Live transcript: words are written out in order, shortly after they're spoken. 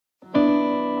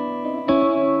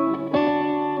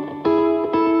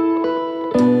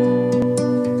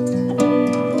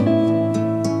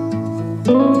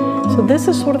this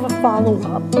is sort of a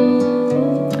follow-up,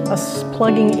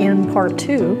 plugging in part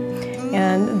 2,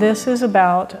 and this is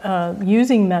about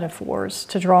using metaphors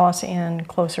to draw us in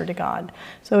closer to God.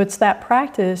 So it's that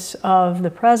practice of the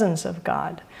presence of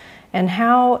God, and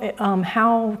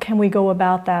how can we go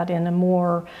about that in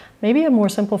a maybe a more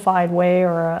simplified way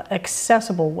or an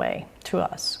accessible way to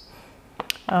us.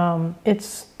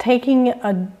 It's taking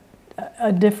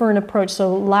a different approach.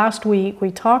 So last week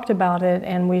we talked about it,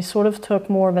 and we sort of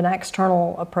took more of an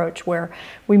external approach where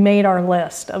we made our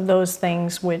list of those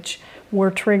things which were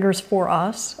triggers for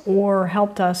us or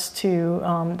helped us to,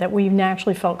 that we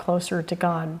naturally felt closer to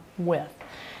God with.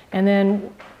 And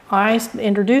then I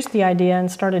introduced the idea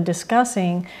and started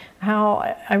discussing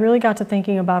how I really got to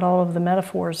thinking about all of the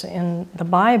metaphors in the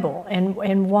Bible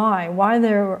and why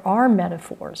there are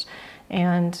metaphors.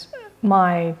 And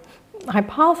my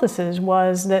hypothesis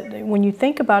was that when you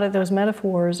think about it, those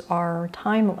metaphors are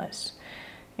timeless.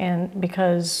 And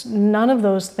because none of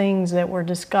those things that were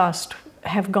discussed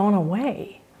have gone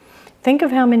away. Think of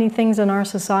how many things in our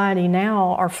society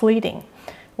now are fleeting,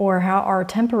 or how are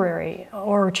temporary,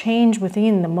 or change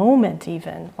within the moment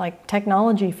even, like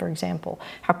technology, for example,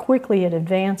 how quickly it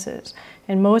advances.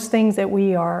 And most things that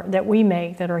we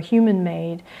make that are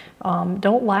human-made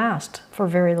don't last for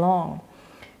very long.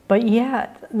 But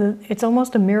yet, it's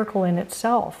almost a miracle in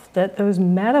itself that those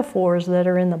metaphors that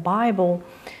are in the Bible,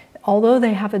 although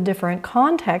they have a different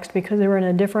context because they're in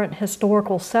a different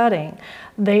historical setting,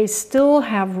 they still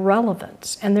have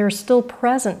relevance and they're still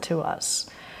present to us.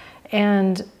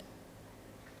 And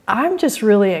I'm just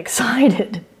really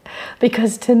excited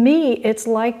because to me, it's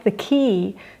like the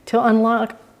key to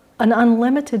unlock an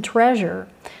unlimited treasure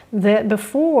that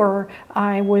before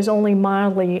I was only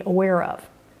mildly aware of.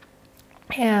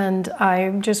 And I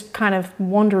just kind of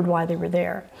wondered why they were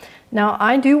there. Now,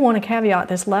 I do want to caveat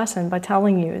this lesson by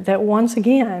telling you that once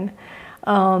again,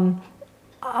 when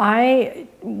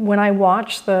I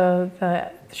watch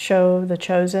the show The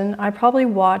Chosen, I probably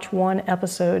watch one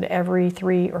episode every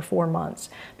 3 or 4 months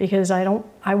because I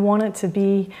want it to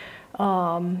be,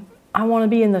 I want to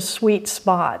be in the sweet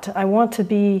spot. I want to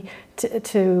be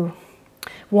to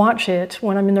watch it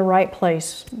when I'm in the right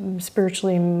place,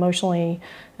 spiritually, emotionally,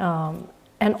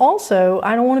 and also,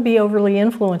 I don't want to be overly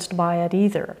influenced by it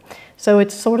either. So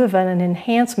it's sort of an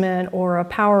enhancement or a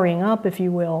powering up, if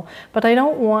you will, but I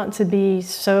don't want to be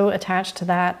so attached to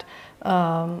that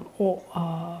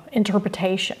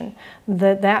interpretation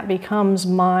that becomes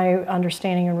my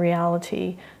understanding and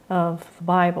reality of the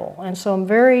Bible. And so I'm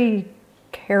very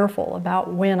careful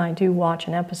about when I do watch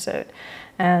an episode.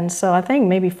 And so I think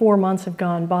maybe 4 months have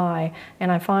gone by,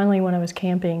 and I finally, when I was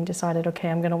camping, decided, okay,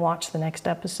 I'm going to watch the next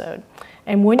episode.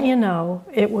 And wouldn't you know,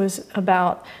 it was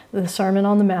about the Sermon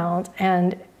on the Mount,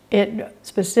 and it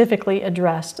specifically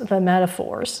addressed the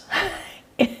metaphors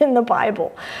in the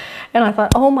Bible. And I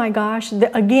thought, oh my gosh,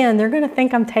 again, they're going to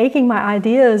think I'm taking my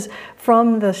ideas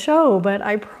from the show, but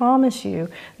I promise you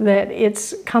that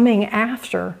it's coming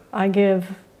after I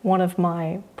give one of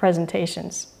my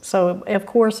presentations. So of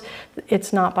course,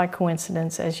 it's not by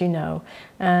coincidence, as you know.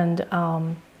 And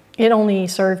it only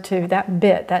served to,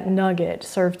 that nugget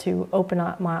served to open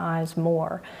up my eyes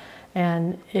more.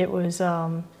 And it was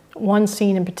one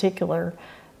scene in particular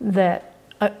that,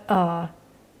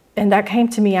 and that came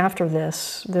to me after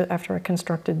this, after I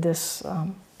constructed this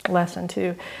lesson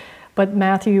too. But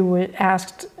Matthew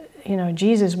asked, you know,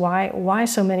 Jesus, why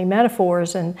so many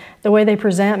metaphors? And the way they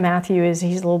present Matthew is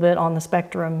he's a little bit on the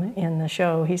spectrum in the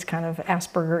show. He's kind of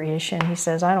Asperger-ish, and he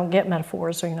says, I don't get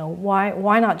metaphors, so, you know,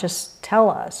 why not just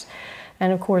tell us?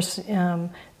 And of course, the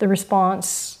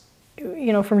response,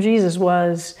 you know, from Jesus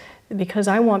was, because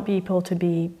I want people to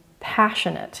be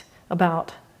passionate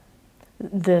about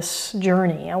this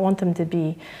journey. I want them to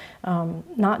be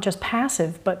not just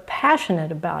passive, but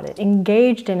passionate about it,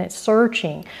 engaged in it,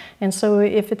 searching. And so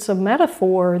if it's a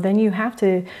metaphor, then you have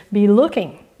to be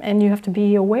looking, and you have to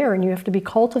be aware, and you have to be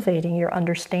cultivating your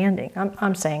understanding.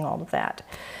 I'm saying all of that.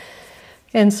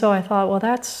 And so I thought, well,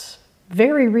 that's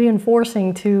very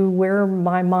reinforcing to where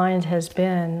my mind has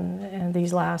been in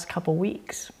these last couple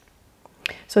weeks.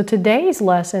 So today's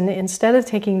lesson, instead of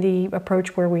taking the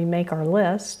approach where we make our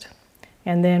list,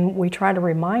 and then we try to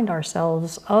remind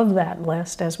ourselves of that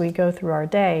list as we go through our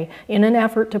day in an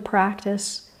effort to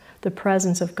practice the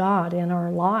presence of God in our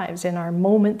lives, in our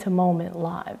moment-to-moment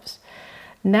lives.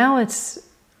 Now it's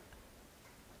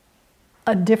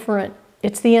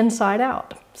the inside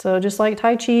out. So just like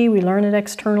Tai Chi, we learn it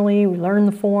externally, we learn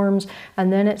the forms,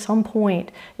 and then at some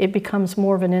point it becomes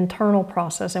more of an internal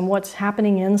process, and what's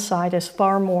happening inside is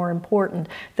far more important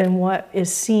than what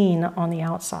is seen on the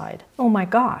outside. Oh my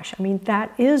gosh, I mean,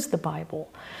 that is the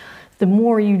Bible. the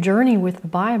more you journey with the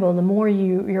Bible, the more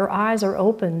your eyes are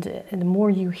opened, and the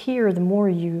more you hear, the more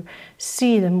you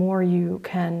see, the more you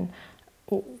can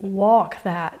walk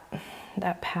that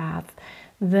path,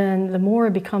 then the more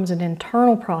it becomes an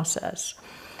internal process.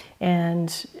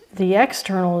 And the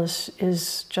external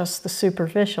is just the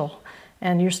superficial.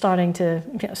 And you're starting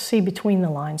to see between the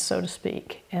lines, so to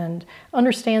speak, and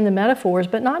understand the metaphors,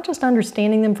 but not just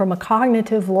understanding them from a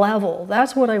cognitive level.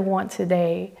 That's what I want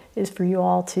today, is for you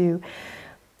all to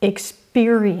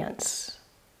experience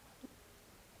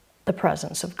the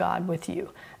presence of God with you.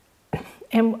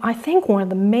 And I think one of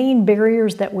the main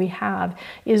barriers that we have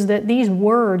is that these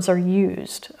words are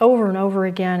used over and over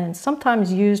again, and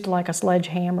sometimes used like a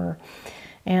sledgehammer.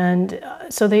 And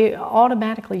so they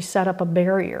automatically set up a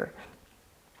barrier.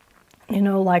 You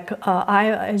know, like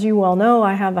as you well know,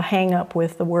 I have a hang-up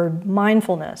with the word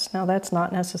mindfulness. Now, that's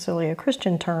not necessarily a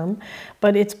Christian term,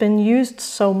 but it's been used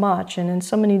so much and in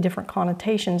so many different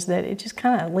connotations that it just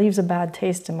kind of leaves a bad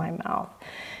taste in my mouth.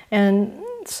 And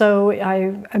so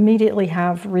I immediately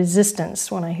have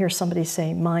resistance when I hear somebody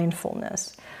say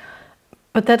mindfulness.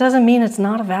 But that doesn't mean it's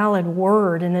not a valid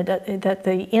word, and that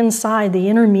the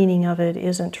inner meaning of it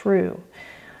isn't true.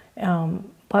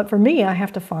 But for me, I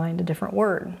have to find a different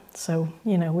word. So,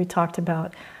 you know, I talked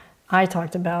about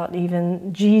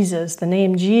even Jesus, the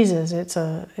name Jesus. It's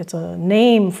a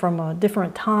name from a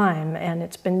different time, and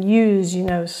it's been used, you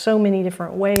know, so many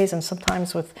different ways, and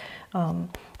sometimes with,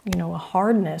 you know, a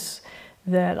hardness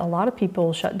that a lot of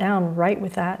people shut down right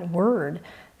with that word.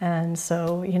 And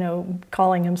so, you know,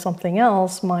 calling him something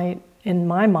else might, in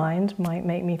my mind, might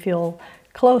make me feel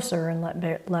closer and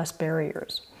less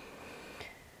barriers.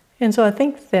 And so I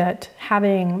think that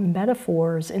having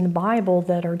metaphors in the Bible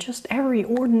that are just every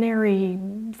ordinary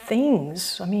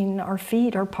things, I mean, our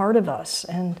feet are part of us,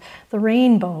 and the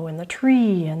rainbow and the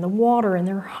tree and the water, and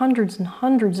there are hundreds and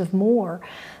hundreds of more,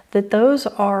 that those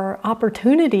are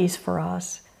opportunities for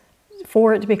us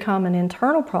for it to become an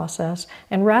internal process.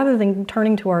 And rather than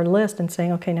turning to our list and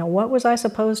saying, okay, now what was I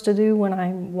supposed to do when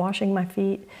I'm washing my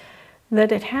feet?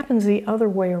 That it happens the other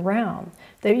way around,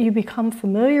 that you become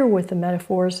familiar with the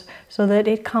metaphors so that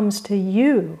it comes to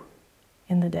you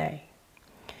in the day.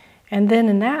 And then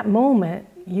in that moment,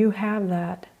 you have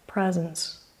that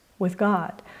presence with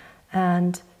God.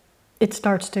 And it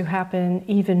starts to happen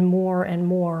even more and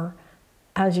more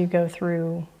as you go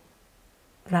through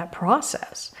that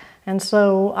process. And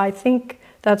so I think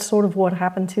that's sort of what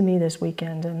happened to me this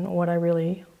weekend, and what I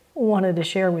really wanted to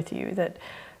share with you, that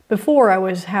before I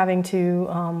was having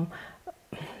to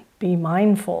be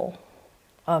mindful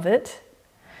of it,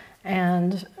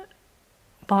 and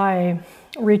by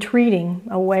retreating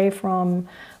away from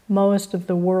most of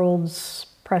the world's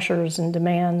pressures and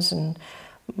demands and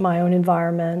my own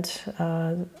environment,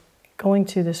 going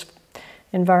to this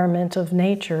environment of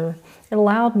nature, it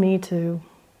allowed me to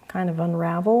kind of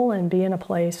unravel and be in a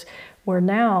place where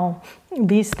now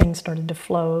these things started to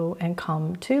flow and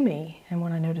come to me. And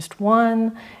when I noticed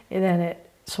one, then it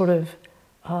sort of,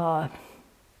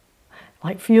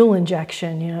 like fuel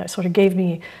injection, you know, it sort of gave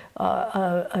me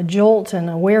a jolt and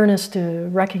awareness to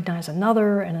recognize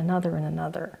another and another and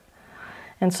another.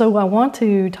 And so I want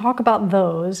to talk about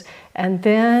those, and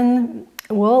then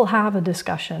we'll have a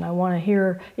discussion. I want to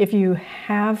hear if you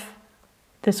have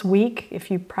this week, if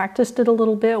you practiced it a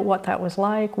little bit, what that was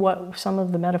like, what some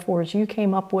of the metaphors you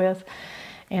came up with,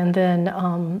 and then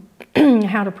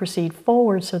how to proceed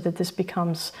forward so that this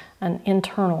becomes an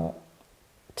internal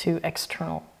to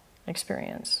external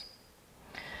experience.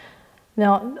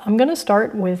 Now, I'm going to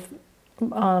start with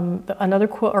another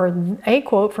quote, or a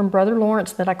quote from Brother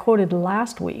Lawrence that I quoted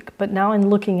last week, but now in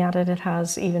looking at it, it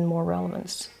has even more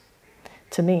relevance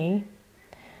to me.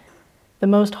 The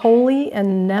most holy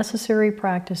and necessary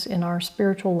practice in our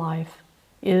spiritual life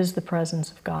is the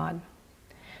presence of God.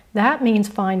 That means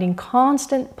finding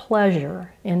constant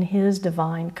pleasure in His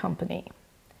divine company,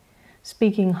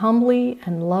 speaking humbly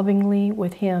and lovingly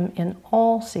with Him in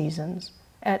all seasons,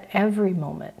 at every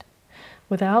moment,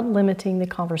 without limiting the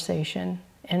conversation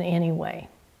in any way.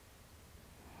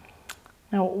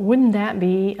 Now, wouldn't that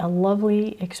be a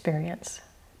lovely experience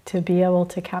to be able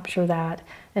to capture that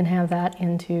and have that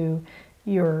into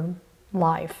your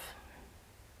life,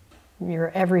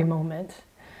 your every moment?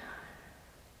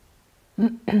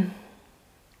 And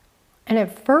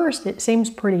at first it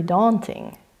seems pretty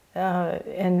daunting,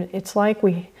 and it's like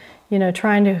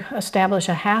trying to establish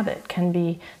a habit can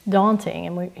be daunting,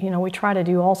 and we try to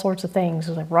do all sorts of things,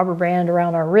 like rubber band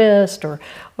around our wrist or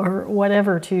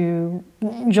whatever, to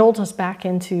jolt us back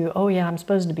into, oh yeah, I'm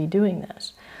supposed to be doing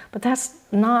this. But that's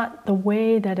not the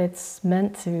way that it's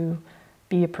meant to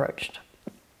be approached.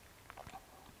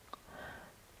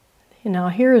 Now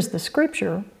here is the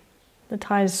scripture that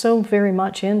ties so very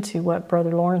much into what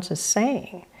Brother Lawrence is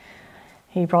saying.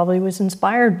 He probably was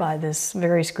inspired by this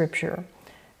very scripture.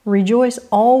 Rejoice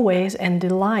always and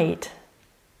delight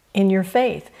in your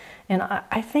faith. And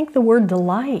I think the word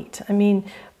delight,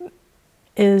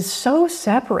 is so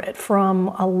separate from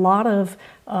a lot of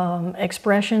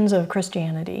expressions of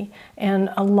Christianity and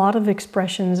a lot of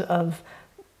expressions of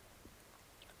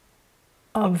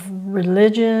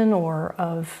religion or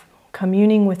of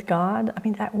communing with God.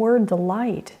 That word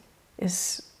delight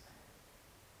it's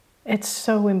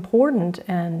so important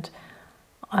and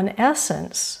an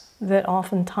essence that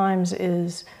oftentimes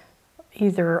is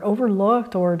either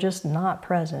overlooked or just not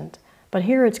present. But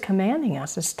here it's commanding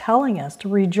us, it's telling us to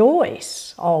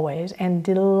rejoice always and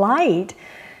delight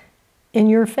in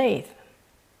your faith.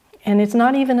 And it's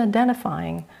not even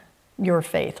identifying your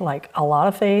faith, like a lot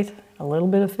of faith, a little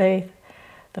bit of faith,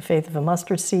 the faith of a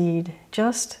mustard seed.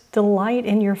 Just delight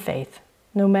in your faith,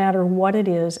 no matter what it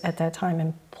is at that time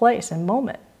and place and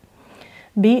moment.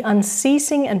 Be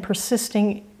unceasing and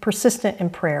persistent in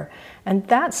prayer. And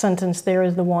that sentence there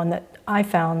is the one that I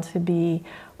found to be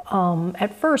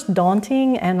at first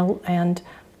daunting and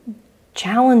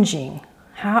challenging.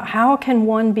 How can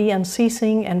one be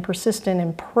unceasing and persistent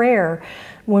in prayer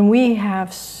when we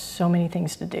have so many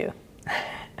things to do?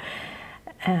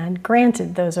 And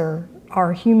granted, those are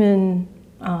our human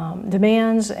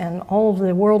demands and all of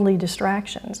the worldly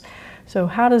distractions. So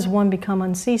how does one become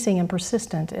unceasing and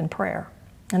persistent in prayer?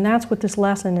 And that's what this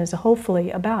lesson is hopefully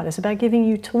about. It's about giving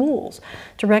you tools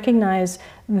to recognize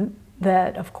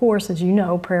that, of course, as you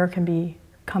know, prayer can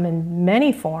come in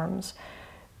many forms.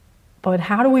 But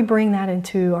how do we bring that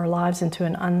into our lives into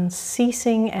an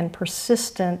unceasing and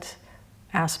persistent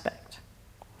aspect?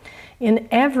 In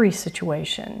every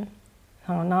situation,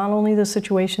 not only the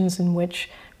situations in which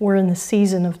we're in the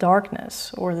season of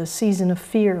darkness or the season of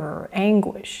fear or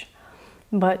anguish,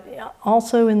 but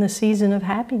also in the season of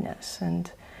happiness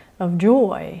and of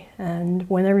joy and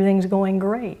when everything's going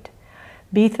great.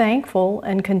 Be thankful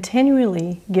and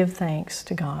continually give thanks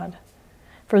to God.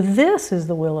 For this is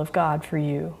the will of God for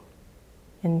you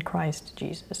in Christ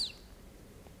Jesus.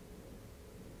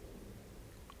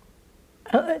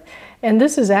 And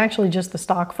this is actually just the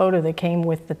stock photo that came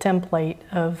with the template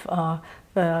of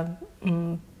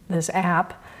this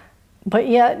app. But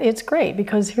yet it's great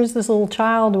because here's this little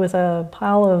child with a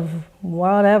pile of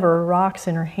whatever rocks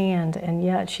in her hand, and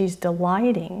yet she's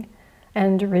delighting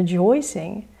and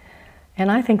rejoicing.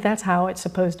 And I think that's how it's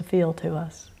supposed to feel to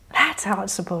us. That's how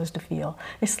it's supposed to feel.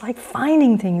 It's like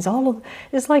finding things.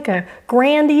 It's like a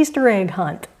grand Easter egg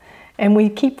hunt. And we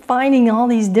keep finding all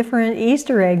these different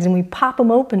Easter eggs and we pop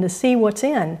them open to see what's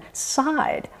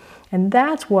inside. And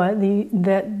that's what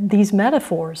these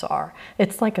metaphors are.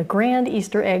 It's like a grand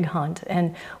Easter egg hunt.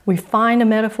 And we find a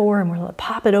metaphor and we'll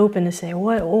pop it open to say,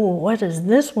 what does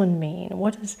this one mean?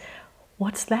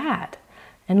 What's that?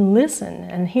 And listen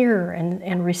and hear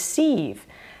and receive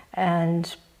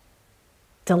and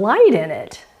delight in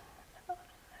it.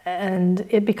 And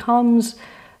it becomes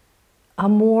a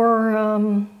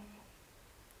more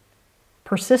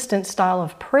persistent style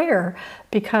of prayer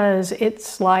because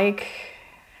it's like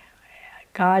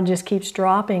God just keeps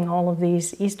dropping all of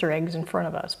these Easter eggs in front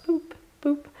of us. Boop,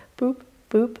 boop, boop,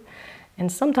 boop. And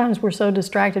sometimes we're so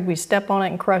distracted we step on it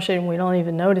and crush it and we don't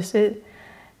even notice it.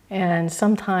 And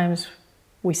sometimes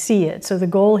we see it. So the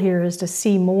goal here is to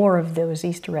see more of those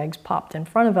Easter eggs popped in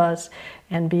front of us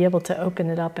and be able to open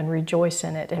it up and rejoice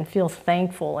in it and feel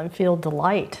thankful and feel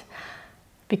delight.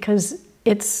 Because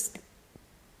it's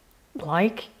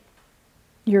like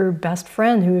your best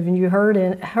friend who you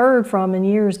heard from in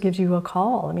years gives you a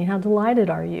call. How delighted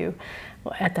are you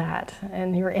at that?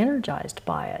 And you're energized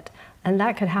by it. And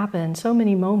that could happen in so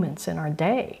many moments in our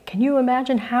day. Can you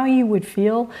imagine how you would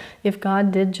feel if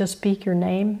God did just speak your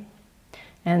name?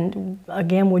 And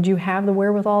again, would you have the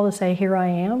wherewithal to say, here I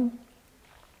am?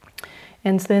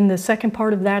 And then the second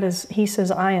part of that is, he says,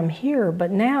 I am here.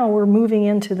 But now we're moving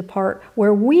into the part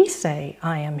where we say,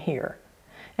 I am here.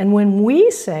 And when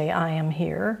we say, I am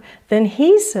here, then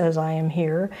he says, I am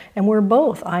here, and we're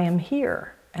both, I am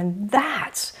here. And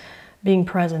that's being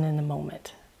present in the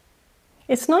moment.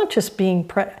 It's not just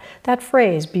that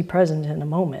phrase, be present in the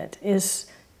moment, is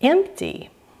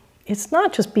empty. It's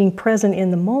not just being present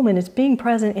in the moment, it's being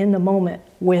present in the moment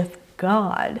with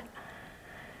God.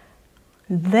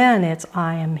 Then it's,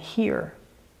 I am here.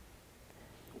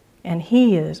 And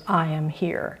he is, I am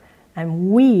here.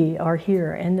 And we are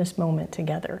here in this moment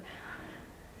together.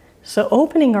 So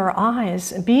opening our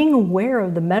eyes, being aware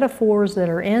of the metaphors that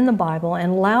are in the Bible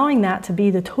and allowing that to be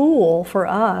the tool for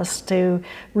us to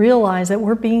realize that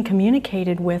we're being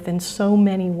communicated with in so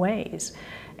many ways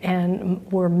and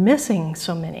we're missing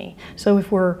so many. So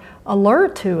if we're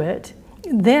alert to it,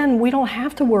 then we don't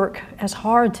have to work as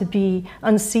hard to be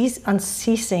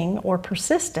unceasing or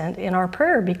persistent in our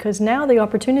prayer, because now the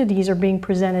opportunities are being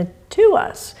presented to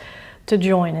us to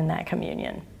join in that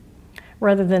communion,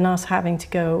 rather than us having to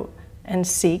go and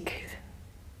seek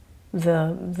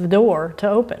the door to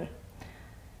open.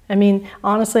 I mean,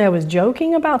 honestly, I was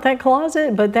joking about that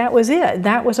closet, but that was it.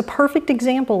 That was a perfect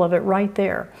example of it right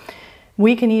there.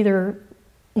 We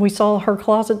saw her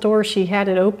closet door, she had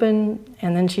it open,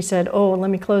 and then she said, oh,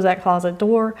 let me close that closet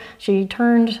door. She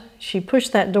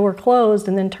pushed that door closed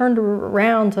and then turned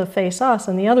around to face us,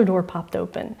 and the other door popped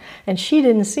open, and she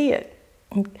didn't see it.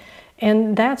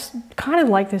 And that's kind of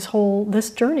like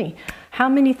this journey. How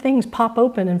many things pop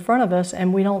open in front of us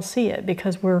and we don't see it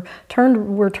because we're turned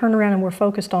around and we're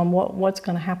focused on what's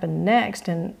going to happen next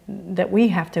and that we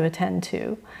have to attend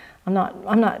to. I'm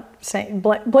not saying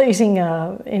blazing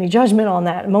any judgment on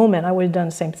that moment. I would have done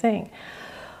the same thing.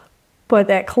 But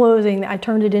that closing, I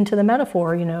turned it into the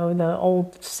metaphor, the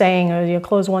old saying, you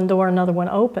close one door, another one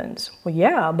opens. Well,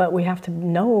 yeah, but we have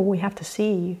to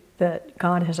see that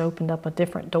God has opened up a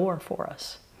different door for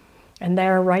us. And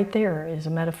right there is a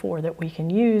metaphor that we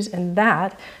can use, and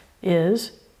that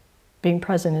is being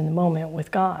present in the moment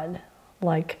with God.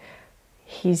 Like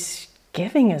He's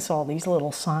giving us all these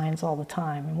little signs all the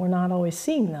time, and we're not always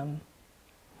seeing them.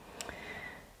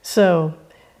 So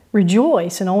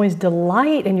rejoice and always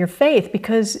delight in your faith,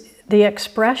 because the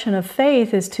expression of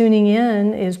faith is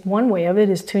one way of it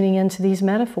is tuning into these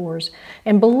metaphors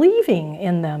and believing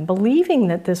in them, believing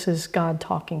that this is God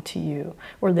talking to you,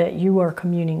 or that you are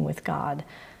communing with God,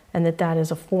 and that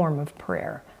is a form of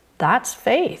prayer. That's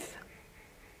faith.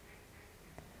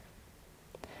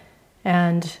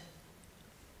 And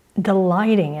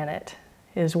delighting in it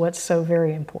is what's so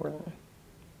very important.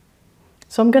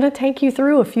 So I'm going to take you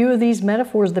through a few of these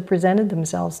metaphors that presented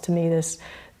themselves to me this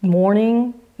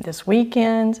morning, this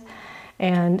weekend,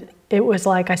 and it was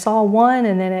like I saw one,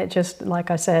 and then it just,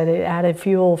 like I said, it added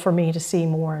fuel for me to see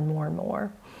more and more and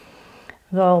more.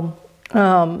 So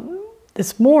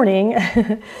this morning,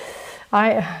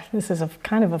 this is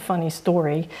kind of a funny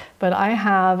story, but I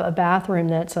have a bathroom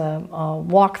that's a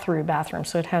walk-through bathroom,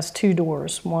 so it has two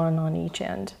doors, one on each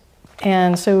end.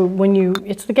 And so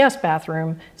it's the guest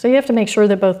bathroom, so you have to make sure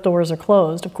that both doors are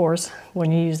closed, of course,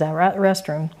 when you use that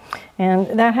restroom.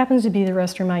 And that happens to be the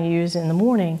restroom I use in the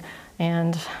morning.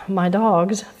 And my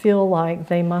dogs feel like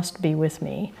they must be with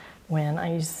me when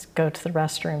I go to the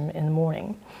restroom in the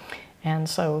morning. And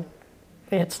so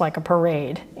it's like a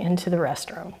parade into the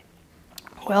restroom.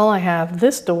 Well, I have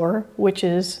this door, which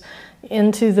is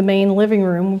into the main living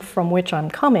room from which I'm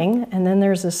coming, and then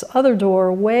there's this other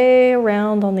door way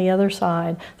around on the other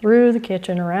side, through the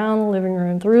kitchen, around the living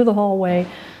room, through the hallway,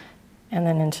 and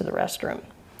then into the restroom.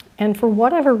 And for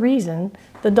whatever reason,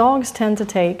 the dogs tend to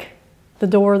take the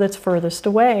door that's furthest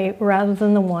away rather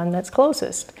than the one that's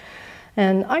closest.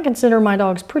 And I consider my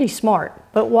dogs pretty smart,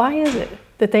 but why is it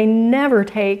that they never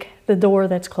take the door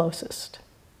that's closest?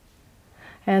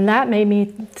 And that made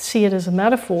me see it as a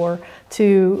metaphor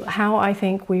to how I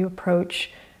think we approach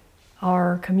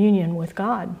our communion with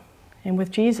God and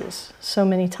with Jesus so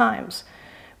many times.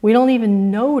 We don't even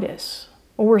notice,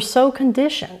 or we're so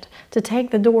conditioned to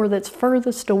take the door that's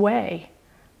furthest away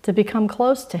to become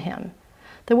close to Him,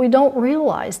 that we don't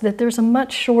realize that there's a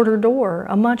much shorter door,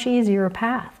 a much easier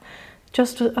path,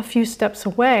 just a few steps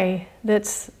away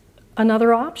that's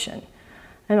another option.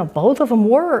 Both of them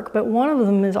work, but one of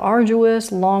them is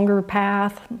arduous, longer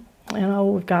path.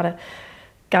 We've got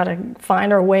to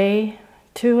find our way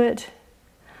to it.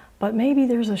 But maybe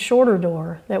there's a shorter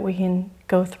door that we can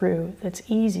go through that's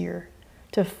easier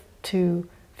to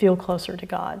feel closer to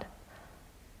God.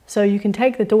 So you can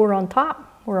take the door on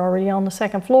top. We're already on the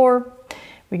second floor.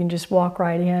 We can just walk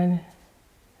right in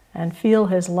and feel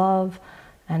His love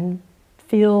and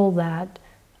feel that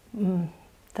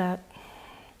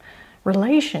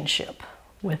relationship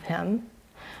with Him.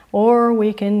 Or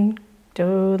we can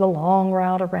do the long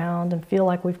route around and feel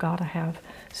like we've got to have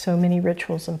so many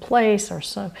rituals in place, or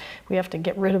so we have to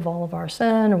get rid of all of our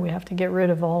sin, or we have to get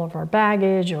rid of all of our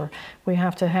baggage, or we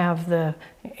have to have the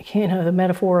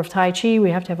metaphor of Tai Chi, we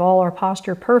have to have all our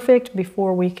posture perfect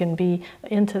before we can be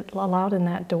allowed in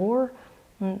that door.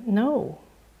 No,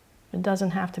 it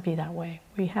doesn't have to be that way.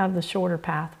 We have the shorter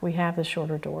path, we have the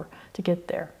shorter door to get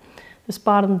there. This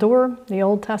bottom door, the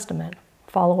Old Testament,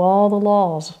 follow all the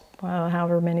laws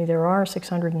however many there are,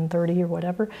 630 or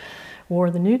whatever, or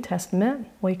the New Testament,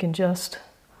 we can just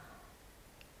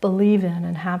believe in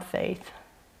and have faith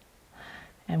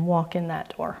and walk in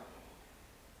that door.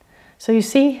 So you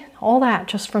see, all that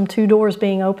just from 2 doors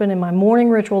being open, and my morning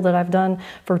ritual that I've done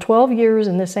for 12 years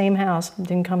in the same house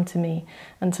didn't come to me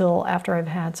until after I've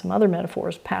had some other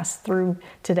metaphors pass through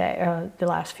today, the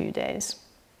last few days.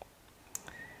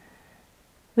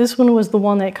 This one was the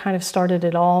one that kind of started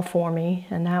it all for me,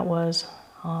 and that was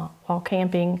while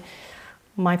camping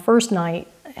my first night,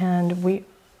 and we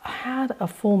had a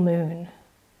full moon.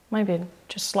 Maybe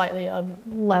just slightly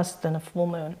less than a full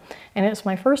moon. And it's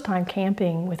my first time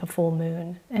camping with a full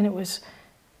moon. And it was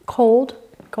cold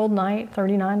night,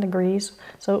 39 degrees.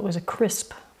 So it was a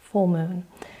crisp full moon.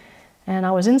 And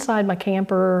I was inside my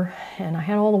camper, and I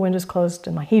had all the windows closed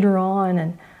and my heater on.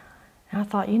 And I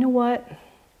thought, you know what?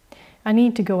 I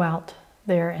need to go out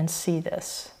there and see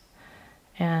this.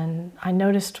 And I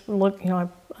noticed, I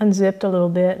unzipped a little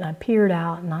bit and I peered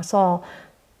out and I saw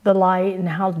the light and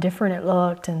how different it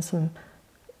looked, and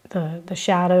the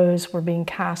shadows were being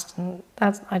cast, and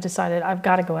I decided I've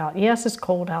got to go out. Yes, it's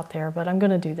cold out there, but I'm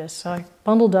going to do this. So I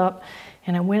bundled up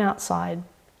and I went outside,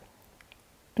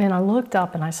 and I looked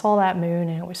up and I saw that moon,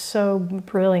 and it was so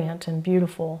brilliant and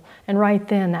beautiful. And right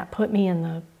then that put me in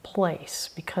the place,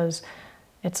 because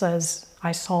it says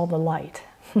I saw the light.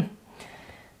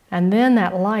 And then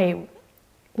that light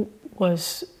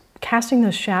was casting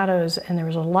those shadows, and there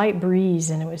was a light breeze,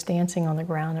 and it was dancing on the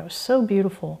ground. It was so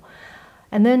beautiful.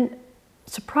 And then,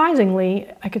 surprisingly,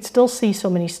 I could still see so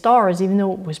many stars, even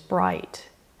though it was bright.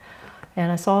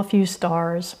 And I saw a few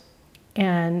stars,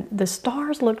 and the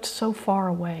stars looked so far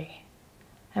away.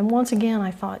 And once again,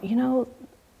 I thought,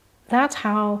 that's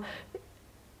how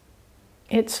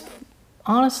it's,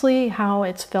 honestly, how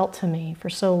it's felt to me for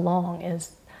so long,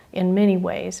 is, in many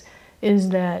ways, is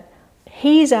that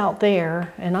He's out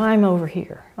there and I'm over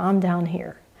here. I'm down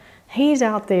here. He's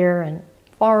out there and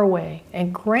far away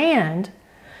and grand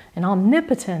and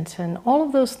omnipotent and all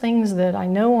of those things that I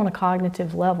know on a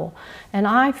cognitive level. And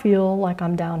I feel like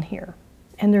I'm down here.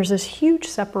 And there's this huge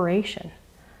separation.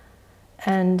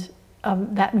 And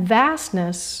that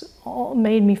vastness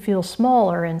made me feel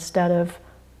smaller instead of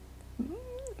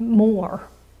more.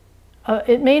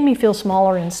 It made me feel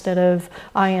smaller instead of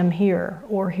I am here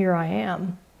or here I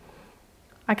am.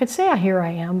 I could say here I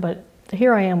am, but the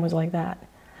here I am was like that.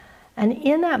 And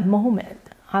in that moment,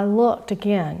 I looked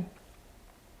again,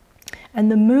 and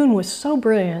the moon was so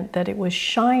brilliant that it was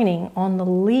shining on the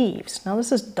leaves. Now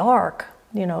this is dark,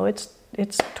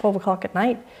 it's 12 o'clock at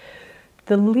night.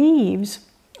 The leaves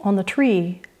on the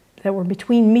tree that were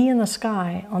between me and the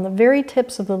sky, on the very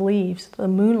tips of the leaves, the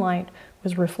moonlight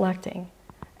was reflecting.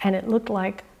 And it looked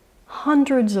like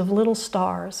hundreds of little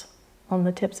stars on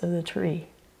the tips of the tree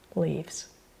leaves.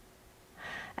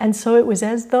 And so it was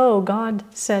as though God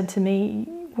said to me,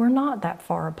 we're not that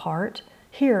far apart.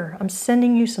 Here, I'm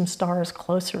sending you some stars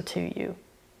closer to you.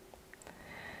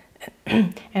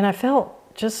 And I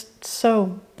felt just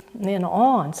so in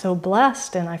awe and so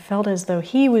blessed, and I felt as though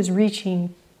He was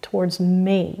reaching towards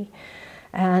me.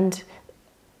 And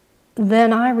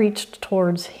then I reached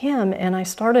towards Him, and I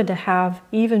started to have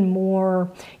even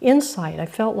more insight. I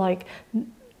felt like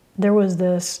there was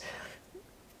this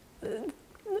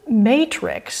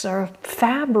matrix or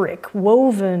fabric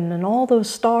woven, and all those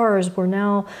stars were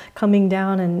now coming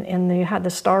down, and they had the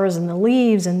stars in the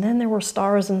leaves, and then there were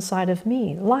stars inside of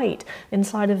me, light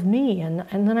inside of me. And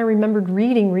then I remembered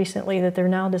reading recently that they're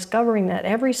now discovering that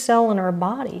every cell in our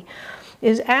body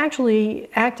is actually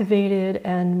activated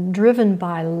and driven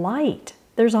by light.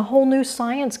 There's a whole new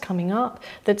science coming up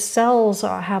that cells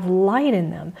have light in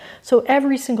them. So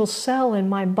every single cell in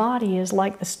my body is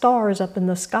like the stars up in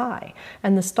the sky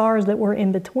and the stars that were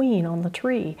in between on the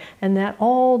tree. And that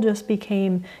all just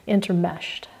became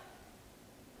intermeshed.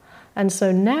 And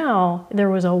so now there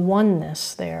was a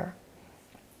oneness there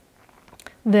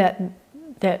that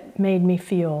made me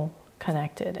feel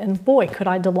connected. And boy, could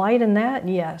I delight in that?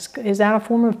 Yes. Is that a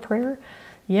form of prayer?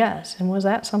 Yes. And was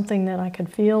that something that I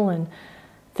could feel and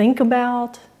think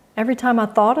about? Every time I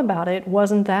thought about it,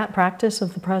 wasn't that practice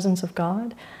of the presence of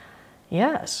God?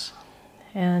 Yes.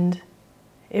 And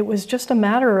it was just a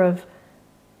matter of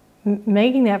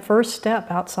making that first step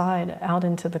outside, out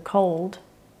into the cold,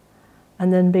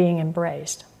 and then being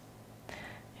embraced.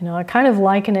 I kind of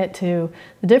liken it to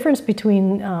the difference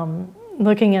between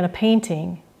looking at a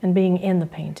painting and being in the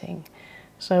painting.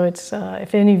 So it's,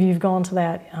 if any of you have gone to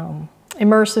that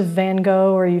immersive Van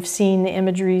Gogh, or you've seen the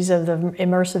imageries of the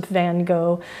immersive Van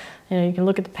Gogh, You know, you can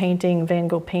look at the painting, Van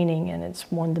Gogh painting, and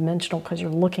it's one-dimensional because you're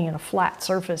looking at a flat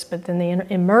surface, but then the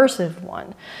immersive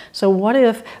one. So what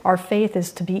if our faith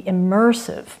is to be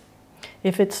immersive,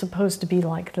 if it's supposed to be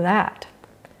like that?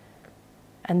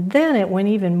 And then it went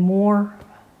even more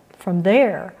from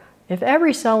there. If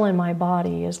every cell in my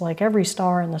body is like every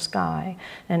star in the sky,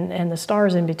 and the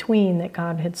stars in between that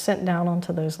God had sent down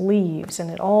onto those leaves, and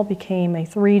it all became a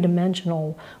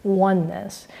three-dimensional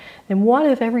oneness, then what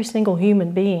if every single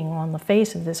human being on the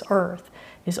face of this earth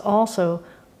is also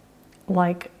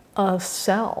like a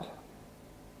cell?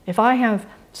 If I have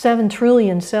 7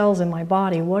 trillion cells in my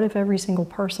body, what if every single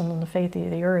person on the face of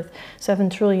the earth, 7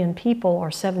 trillion people are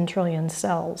 7 trillion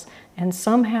cells? And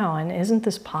somehow, and isn't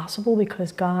this possible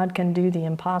because God can do the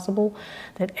impossible,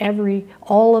 that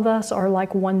all of us are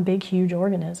like one big huge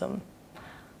organism.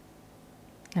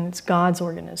 And it's God's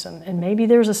organism. And maybe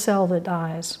there's a cell that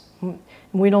dies.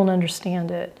 We don't understand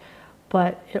it,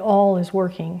 but it all is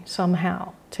working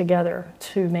somehow together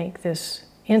to make this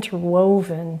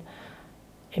interwoven,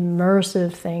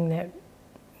 immersive thing that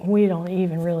we don't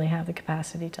even really have the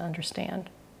capacity to understand.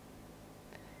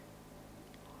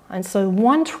 And so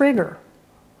one trigger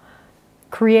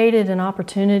created an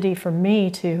opportunity for me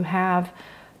to have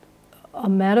a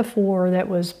metaphor that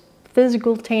was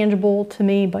physical, tangible to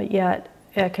me, but yet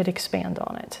I could expand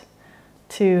on it,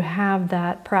 to have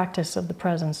that practice of the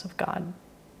presence of God.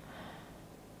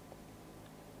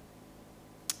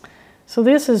 So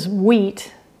this is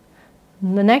wheat.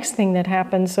 And the next thing that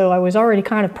happened, so I was already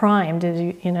kind of primed,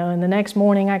 you know, and the next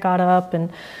morning I got up and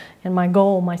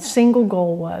my single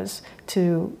goal was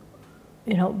to,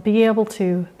 you know, be able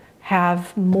to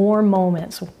have more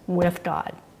moments with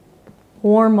God,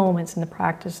 more moments in the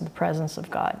practice of the presence of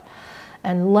God,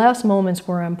 and less moments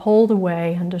where I'm pulled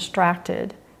away and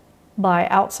distracted by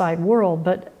outside world,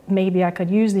 but maybe I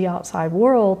could use the outside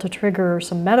world to trigger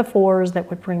some metaphors that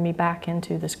would bring me back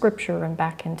into the scripture and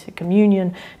back into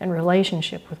communion and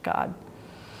relationship with God.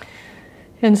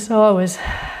 And so I was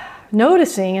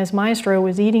noticing as Maestro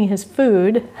was eating his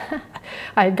food,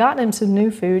 I had gotten him some new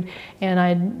food,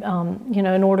 and you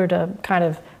know, in order to kind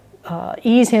of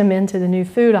ease him into the new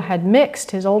food, I had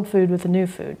mixed his old food with the new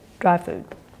food, dry food.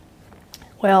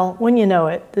 Well, when you know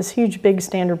it, this huge big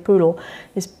standard poodle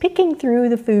is picking through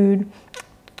the food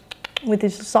with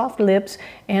his soft lips,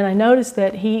 and I noticed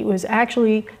that he was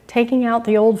actually taking out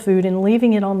the old food and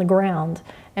leaving it on the ground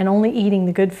and only eating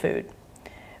the good food.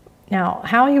 Now,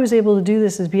 how he was able to do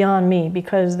this is beyond me,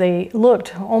 because they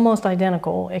looked almost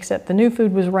identical, except the new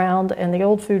food was round and the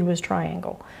old food was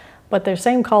triangle. But they're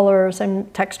same color, same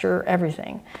texture,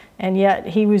 everything. And yet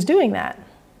he was doing that.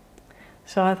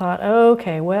 So I thought,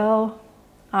 okay, well,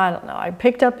 I don't know. I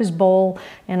picked up his bowl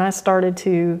and I started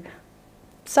to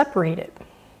separate it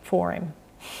for him.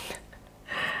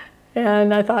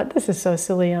 And I thought, this is so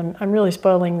silly, I'm really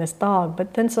spoiling this dog.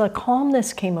 But then so a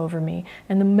calmness came over me,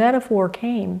 and the metaphor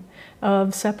came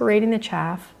of separating the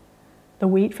chaff, the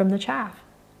wheat from the chaff.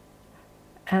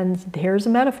 And here's a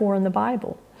metaphor in the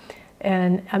Bible.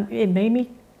 And it made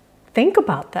me think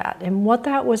about that and what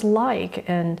that was like,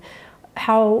 and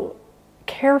how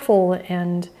careful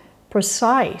and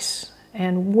precise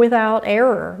and without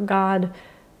error God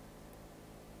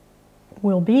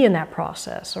will be in that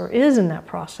process, or is in that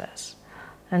process.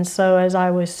 And so as I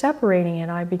was separating it,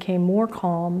 I became more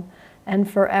calm, and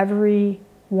for every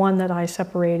one that I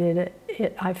separated,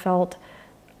 I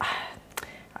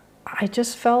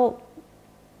just felt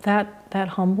that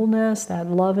humbleness, that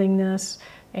lovingness,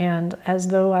 and as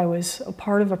though I was a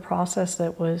part of a process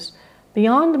that was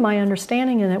beyond my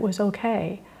understanding, and it was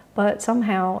okay. But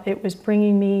somehow it was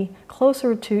bringing me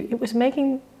closer to, it was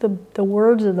making the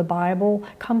words of the Bible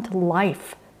come to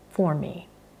life for me.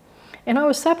 And I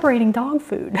was separating dog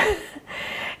food.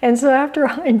 And so after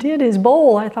I did his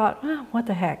bowl, I thought, oh, what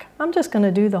the heck? I'm just going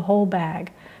to do the whole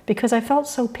bag, because I felt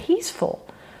so peaceful.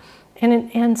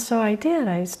 And so I did.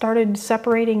 I started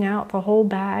separating out the whole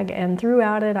bag, and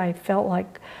throughout it I felt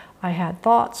like I had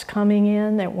thoughts coming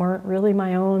in that weren't really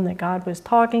my own, that God was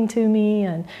talking to me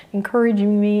and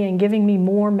encouraging me and giving me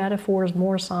more metaphors,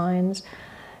 more signs.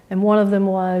 And one of them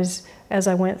was, as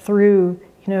I went through,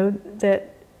 you know,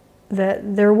 that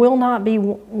there will not be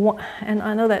one, and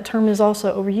I know that term is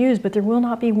also overused, but there will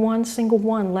not be one single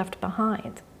one left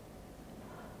behind.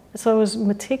 So I was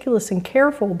meticulous and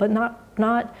careful, but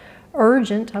not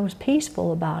urgent. I was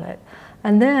peaceful about it.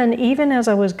 And then, even as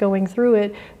I was going through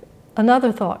it,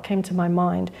 another thought came to my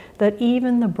mind, that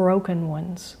even the broken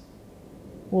ones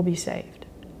will be saved.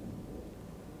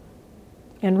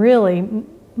 And really,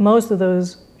 most of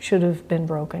those should have been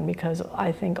broken, because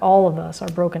I think all of us are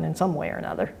broken in some way or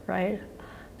another, right?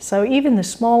 So even the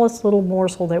smallest little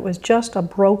morsel that was just a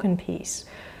broken piece,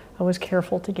 I was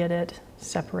careful to get it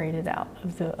separated out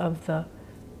of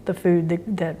the food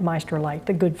that Meister liked,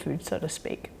 the good food, so to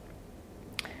speak.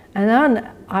 And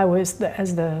then as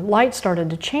the light started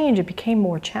to change, it became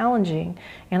more challenging,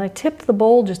 and I tipped the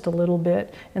bowl just a little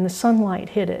bit, and the sunlight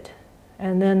hit it.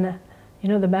 And then,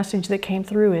 the message that came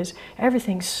through is,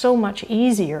 everything's so much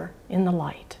easier in the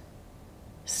light.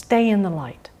 Stay in the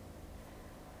light.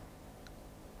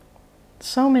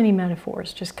 So many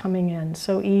metaphors just coming in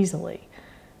so easily,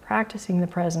 practicing the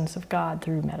presence of God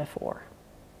through metaphor.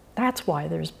 That's one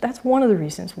of the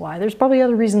reasons why. There's probably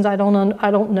other reasons I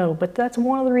don't know, but that's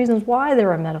one of the reasons why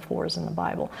there are metaphors in the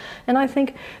Bible. And I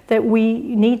think that we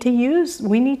need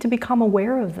to become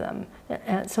aware of them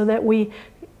so that we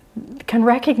can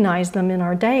recognize them in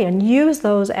our day and use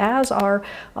those as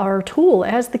our tool,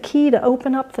 as the key to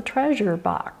open up the treasure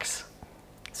box,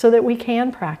 so that we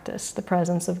can practice the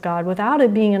presence of God without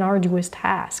it being an arduous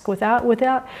task, with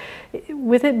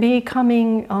it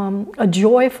becoming a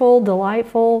joyful,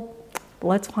 delightful,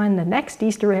 let's find the next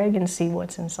Easter egg and see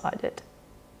what's inside it.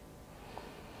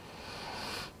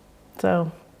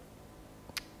 So,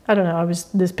 I don't know,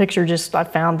 this picture I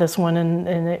found this one and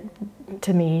it,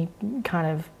 to me, kind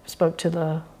of spoke to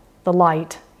the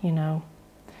light, and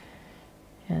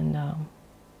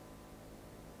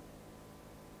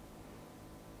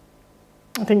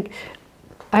I think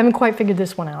I haven't quite figured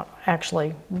this one out,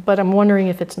 actually, but I'm wondering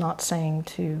if it's not saying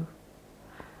to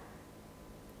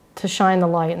shine the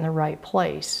light in the right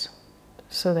place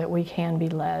so that we can be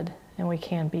led and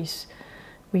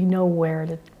we know where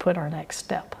to put our next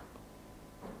step.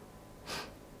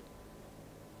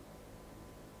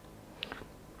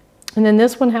 And then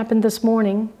this one happened this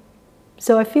morning.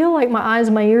 So I feel like my eyes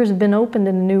and my ears have been opened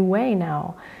in a new way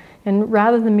now. And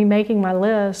rather than me making my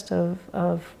list of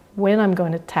when I'm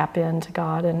going to tap into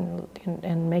God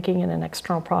and making it an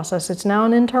external process, it's now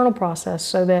an internal process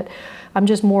so that I'm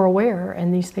just more aware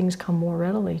and these things come more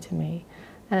readily to me.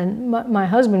 And my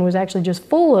husband was actually just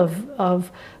full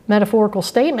of metaphorical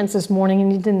statements this morning, and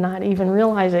he did not even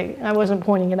realize it. I wasn't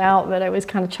pointing it out, but I was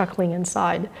kind of chuckling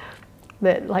inside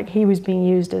that like he was being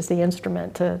used as the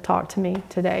instrument to talk to me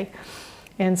today.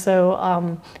 And so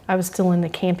I was still in the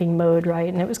camping mode, right?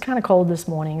 And it was kind of cold this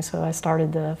morning, so I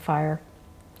started the fire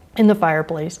in the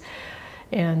fireplace.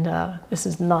 And this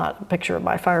is not a picture of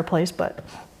my fireplace, but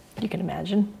you can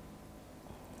imagine.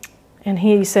 And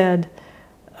he said,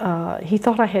 he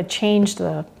thought I had changed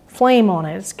the flame on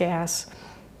it, it's gas.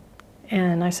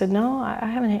 And I said, no, I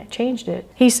haven't changed it.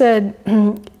 He said,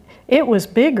 it was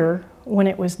bigger when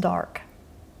it was dark.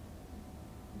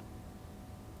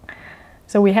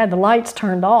 So we had the lights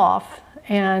turned off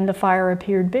and the fire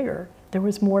appeared bigger. There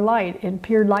was more light. It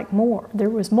appeared like more. There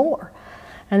was more.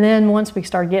 And then once we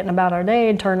started getting about our day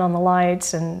and turned on the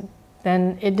lights, and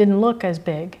then it didn't look as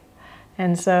big.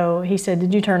 And so he said,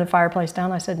 did you turn the fireplace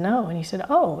down? I said, no. And he said,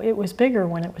 oh, it was bigger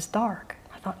when it was dark.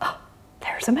 I thought, oh,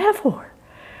 there's a metaphor.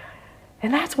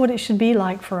 And that's what it should be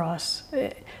like for us.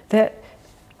 That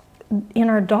in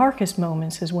our darkest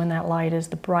moments is when that light is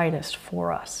the brightest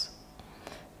for us.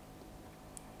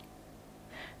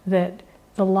 That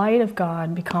the light of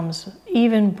God becomes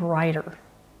even brighter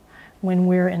when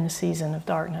we're in the season of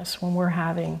darkness, when we're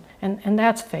having, and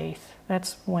that's faith.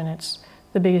 That's when it's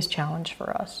the biggest challenge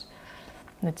for us.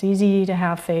 And it's easy to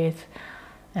have faith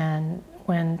and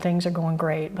when things are going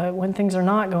great, but when things are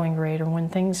not going great, or when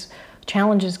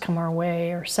challenges come our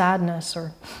way, or sadness,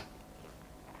 or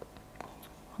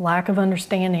lack of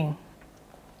understanding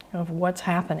of what's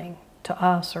happening to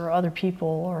us or other people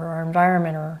or our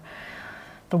environment or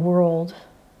the world.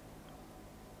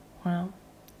 Well,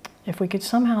 if we could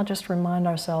somehow just remind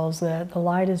ourselves that the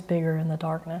light is bigger in the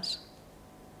darkness.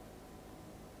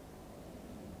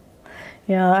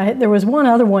 Yeah, there was one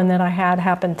other one that I had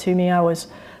happen to me. And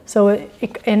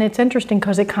it's interesting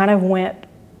because it kind of went,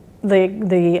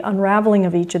 the unraveling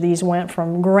of each of these went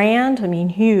from grand, I mean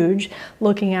huge,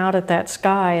 looking out at that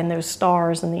sky and those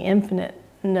stars and the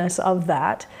infiniteness of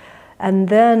that. And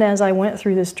then as I went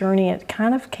through this journey, it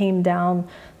kind of came down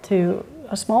to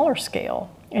a smaller scale,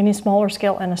 and a smaller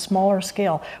scale and a smaller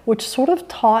scale, which sort of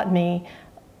taught me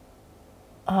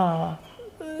to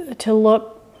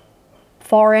look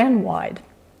far and wide.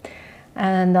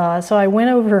 And so I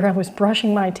went over, I was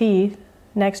brushing my teeth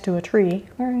next to a tree,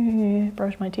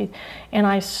 brush my teeth, and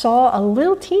I saw a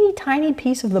little teeny tiny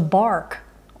piece of the bark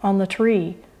on the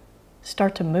tree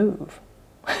start to move.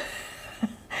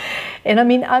 And I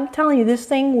mean, I'm telling you, this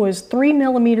thing was 3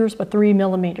 millimeters by 3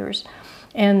 millimeters.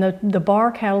 And the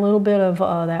bark had a little bit of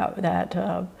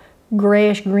that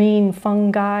grayish green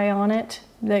fungi on it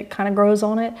that kind of grows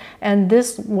on it. And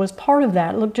this was part of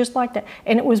that. It looked just like that.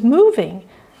 And it was moving.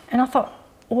 And I thought,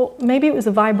 well, maybe it was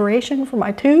a vibration from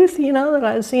my tooth, you know, that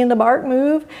I was seeing the bark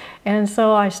move. And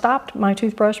so I stopped my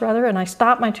toothbrush, rather, and I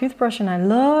stopped my toothbrush and I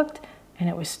looked, and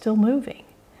it was still moving.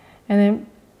 And then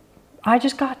I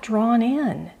just got drawn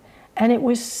in. And it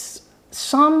was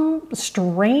some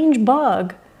strange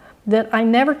bug that I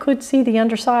never could see the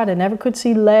underside. I never could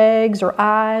see legs or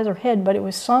eyes or head, but it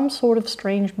was some sort of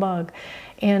strange bug.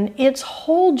 And its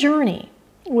whole journey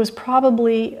was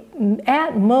probably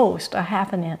at most a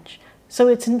half an inch. So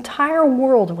its entire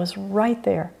world was right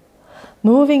there,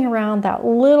 moving around that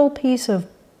little piece of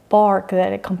bark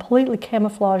that it completely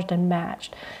camouflaged and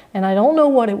matched. And I don't know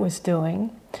what it was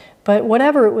doing, but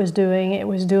whatever it was doing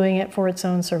it for its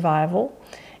own survival.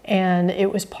 And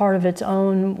it was part of its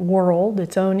own world,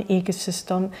 its own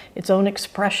ecosystem, its own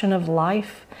expression of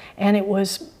life. And it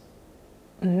was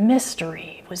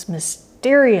mystery. It was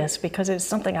mysterious because it's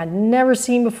something I'd never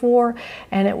seen before,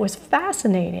 and it was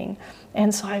fascinating.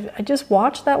 And so I just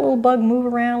watched that little bug move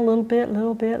around a little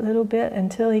bit,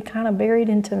 until he kind of buried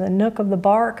into the nook of the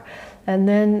bark. And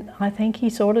then I think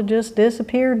he sort of just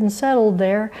disappeared and settled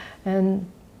there.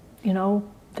 And, you know,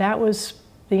 that was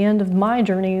the end of my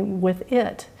journey with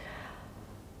it.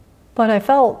 But I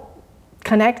felt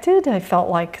connected. I felt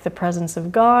like the presence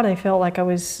of God. I felt like I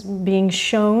was being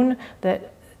shown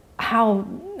that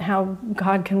how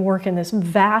God can work in this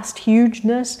vast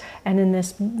hugeness, and in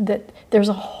this, that there's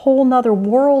a whole nother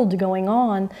world going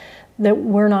on that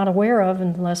we're not aware of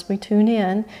unless we tune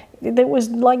in. That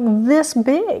was like this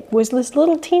big, was this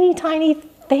little teeny tiny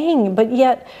thing, but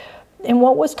yet, and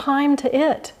what was time to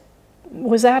it?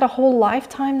 Was that a whole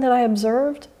lifetime that I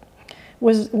observed?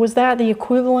 Was that the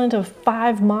equivalent of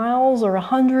 5 miles or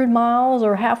 100 miles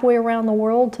or halfway around the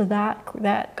world to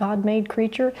that God-made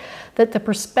creature? That the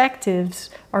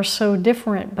perspectives are so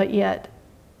different, but yet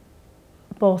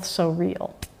both so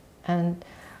real. And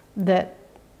that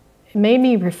it made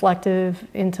me reflective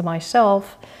into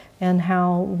myself, and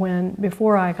how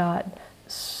before I got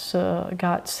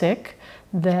sick,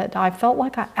 that I felt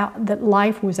like that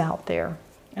life was out there,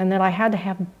 and that I had to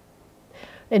have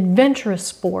adventurous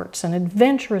sports and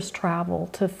adventurous travel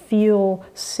to feel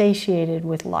satiated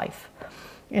with life.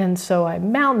 And so I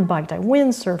mountain biked, I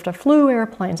windsurfed, I flew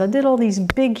airplanes, I did all these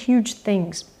big, huge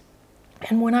things.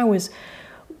 And when I was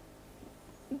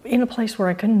in a place where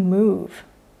I couldn't move,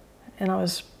 and I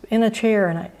was in a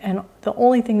chair, and the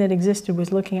only thing that existed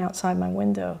was looking outside my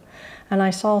window, and I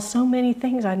saw so many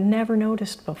things I'd never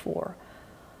noticed before.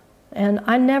 And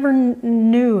I never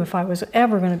knew if I was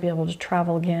ever going to be able to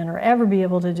travel again, or ever be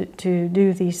able to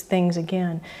do these things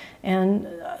again. And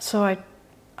so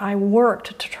I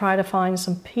worked to try to find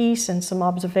some peace and some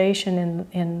observation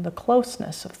in the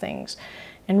closeness of things,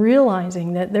 and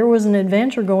realizing that there was an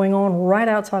adventure going on right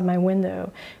outside my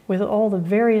window with all the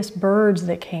various birds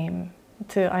that came.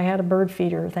 I had a bird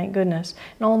feeder, thank goodness,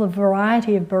 and all the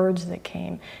variety of birds that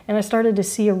came. And I started to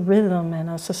see a rhythm and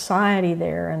a society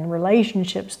there and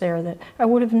relationships there that I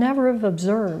would have never have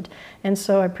observed. And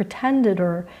so I pretended,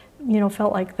 or, you know,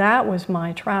 felt like that was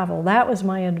my travel, that was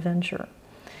my adventure.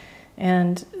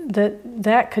 And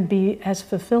that could be as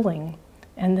fulfilling.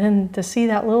 And then to see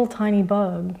that little tiny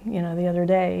bug, you know, the other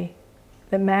day,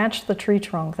 that matched the tree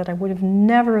trunk that I would have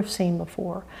never have seen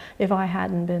before if I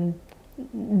hadn't been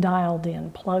dialed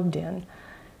in, plugged in.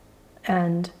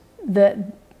 And that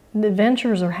the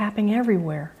adventures are happening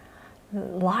everywhere.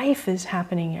 Life is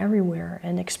happening everywhere,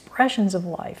 and expressions of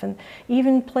life, and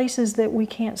even places that we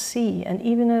can't see, and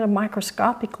even at a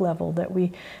microscopic level that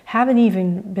we haven't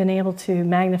even been able to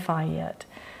magnify yet.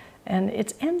 And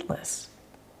it's endless.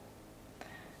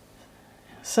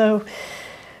 So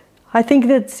I think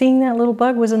that seeing that little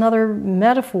bug was another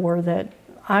metaphor that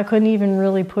I couldn't even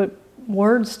really put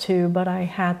words to, but I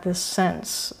had this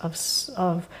sense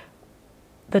of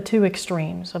the two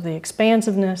extremes, of the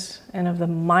expansiveness and of the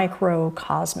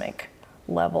microcosmic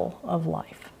level of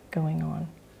life going on.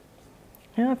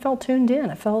 And I felt tuned in,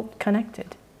 I felt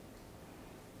connected.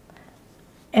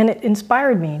 And it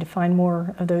inspired me to find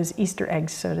more of those Easter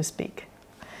eggs, so to speak.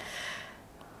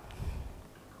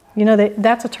 You know,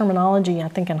 that's a terminology, I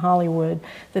think, in Hollywood,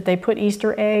 that they put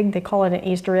Easter egg, they call it an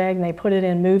Easter egg, and they put it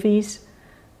in movies.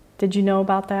 Did you know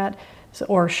about that?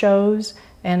 Or shows,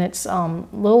 and it's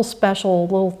little special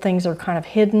little things that are kind of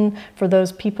hidden for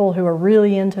those people who are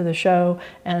really into the show,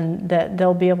 and that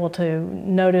they'll be able to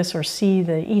notice or see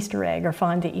the Easter egg or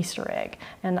find the Easter egg.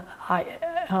 And I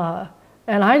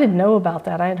didn't know about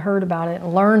that. I had heard about it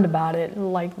and learned about it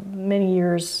like many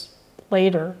years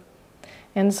later.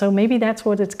 And so maybe that's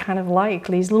what it's kind of like.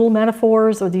 These little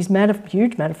metaphors, or these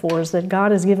huge metaphors that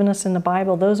God has given us in the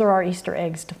Bible, those are our Easter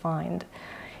eggs to find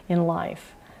in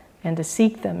life and to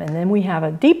seek them. And then we have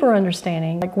a deeper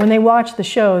understanding. Like when they watch the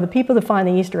show, the people that find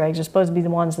the Easter eggs are supposed to be the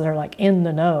ones that are like in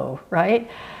the know, right?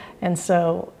 And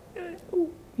so,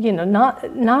 you know, not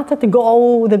that the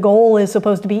goal is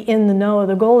supposed to be in the know.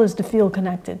 The goal is to feel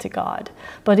connected to God.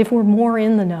 But if we're more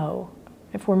in the know,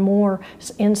 if we're more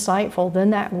insightful,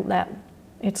 then that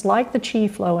it's like the chi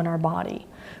flow in our body.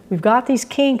 We've got these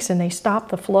kinks and they stop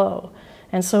the flow.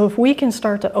 And so if we can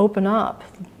start to open up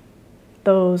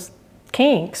those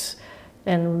kinks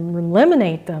and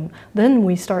eliminate them, then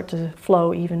we start to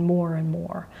flow even more and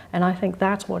more. And I think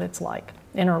that's what it's like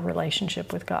in our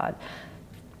relationship with God.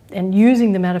 And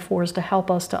using the metaphors to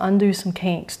help us to undo some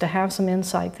kinks, to have some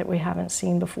insight that we haven't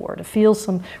seen before, to feel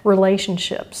some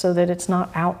relationship so that it's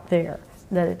not out there,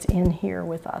 that it's in here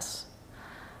with us.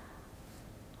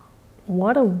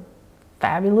 What a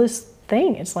fabulous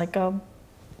thing. It's like a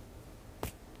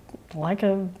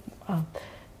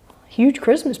huge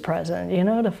Christmas present, you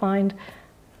know, to find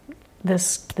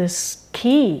this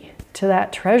key to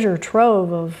that treasure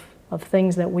trove of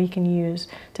things that we can use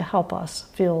to help us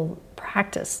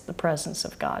practice the presence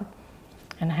of God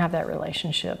and have that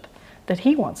relationship that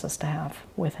He wants us to have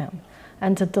with Him,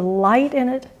 and to delight in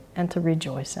it and to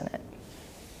rejoice in it.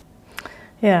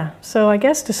 Yeah, so I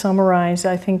guess to summarize,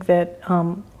 I think that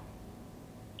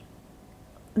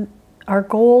our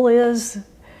goal is,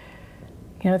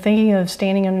 you know, thinking of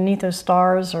standing underneath those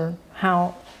stars, or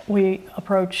how we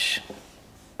approach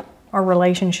our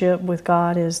relationship with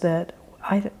God, is that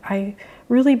I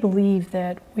really believe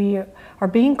that we are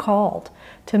being called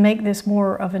to make this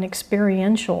more of an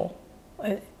experiential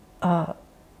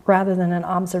rather than an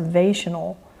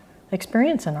observational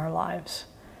experience in our lives.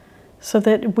 So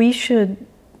that we should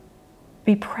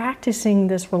be practicing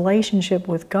this relationship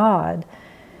with God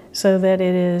so that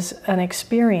it is an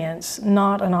experience,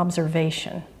 not an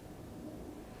observation.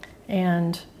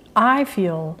 And I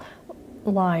feel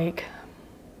like,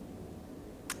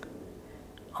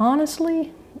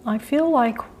 honestly, I feel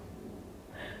like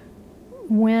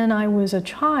when I was a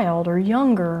child or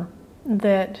younger,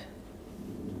 that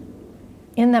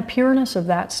in the pureness of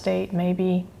that state,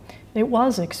 maybe it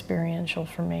was experiential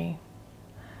for me.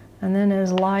 And then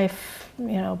as life,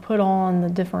 you know, put on the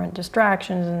different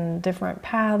distractions and different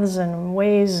paths and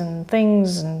ways and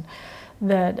things, and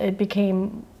that I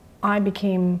became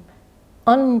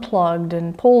unplugged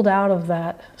and pulled out of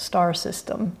that star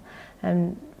system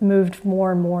and moved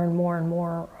more and more and more and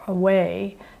more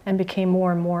away, and became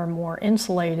more and more and more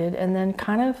insulated. And then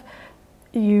kind of,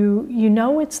 you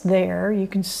know it's there, you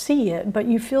can see it, but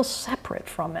you feel separate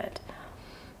from it.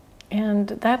 And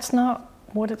that's not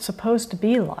what it's supposed to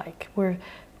be like.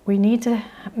 We need to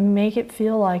make it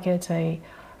feel like it's an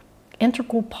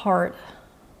integral part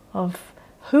of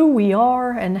who we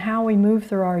are and how we move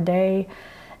through our day.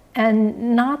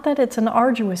 And not that it's an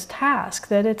arduous task,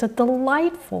 that it's a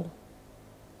delightful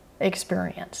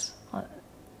experience,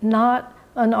 not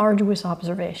an arduous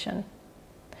observation,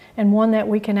 and one that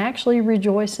we can actually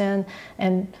rejoice in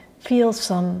and feel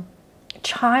some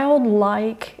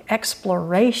childlike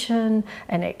exploration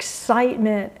and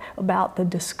excitement about the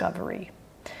discovery.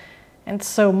 And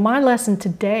so my lesson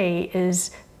today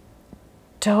is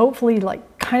to hopefully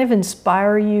kind of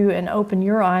inspire you and open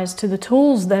your eyes to the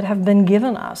tools that have been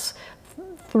given us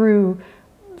through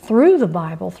the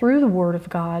Bible, through the Word of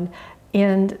God.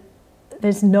 And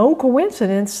there's no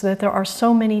coincidence that there are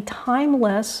so many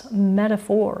timeless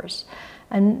metaphors,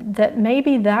 and that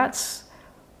maybe that's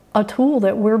a tool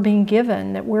that we're being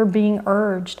given, that we're being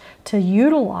urged to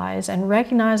utilize and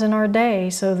recognize in our day,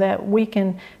 so that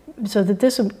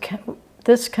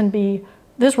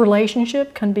this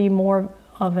relationship can be more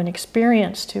of an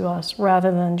experience to us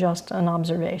rather than just an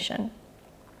observation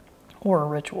or a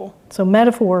ritual. So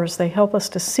metaphors, they help us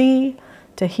to see,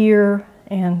 to hear,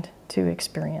 and to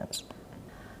experience.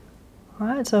 All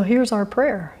right, so here's our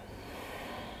prayer.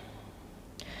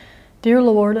 Dear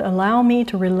Lord, allow me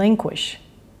to relinquish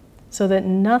so that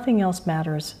nothing else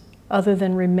matters other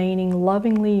than remaining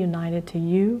lovingly united to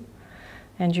you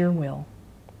and your will.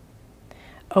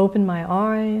 Open my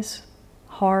eyes,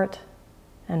 heart,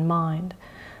 and mind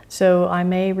so I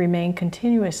may remain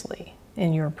continuously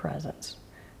in your presence.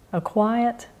 A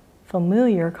quiet,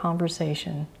 familiar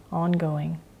conversation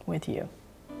ongoing with you.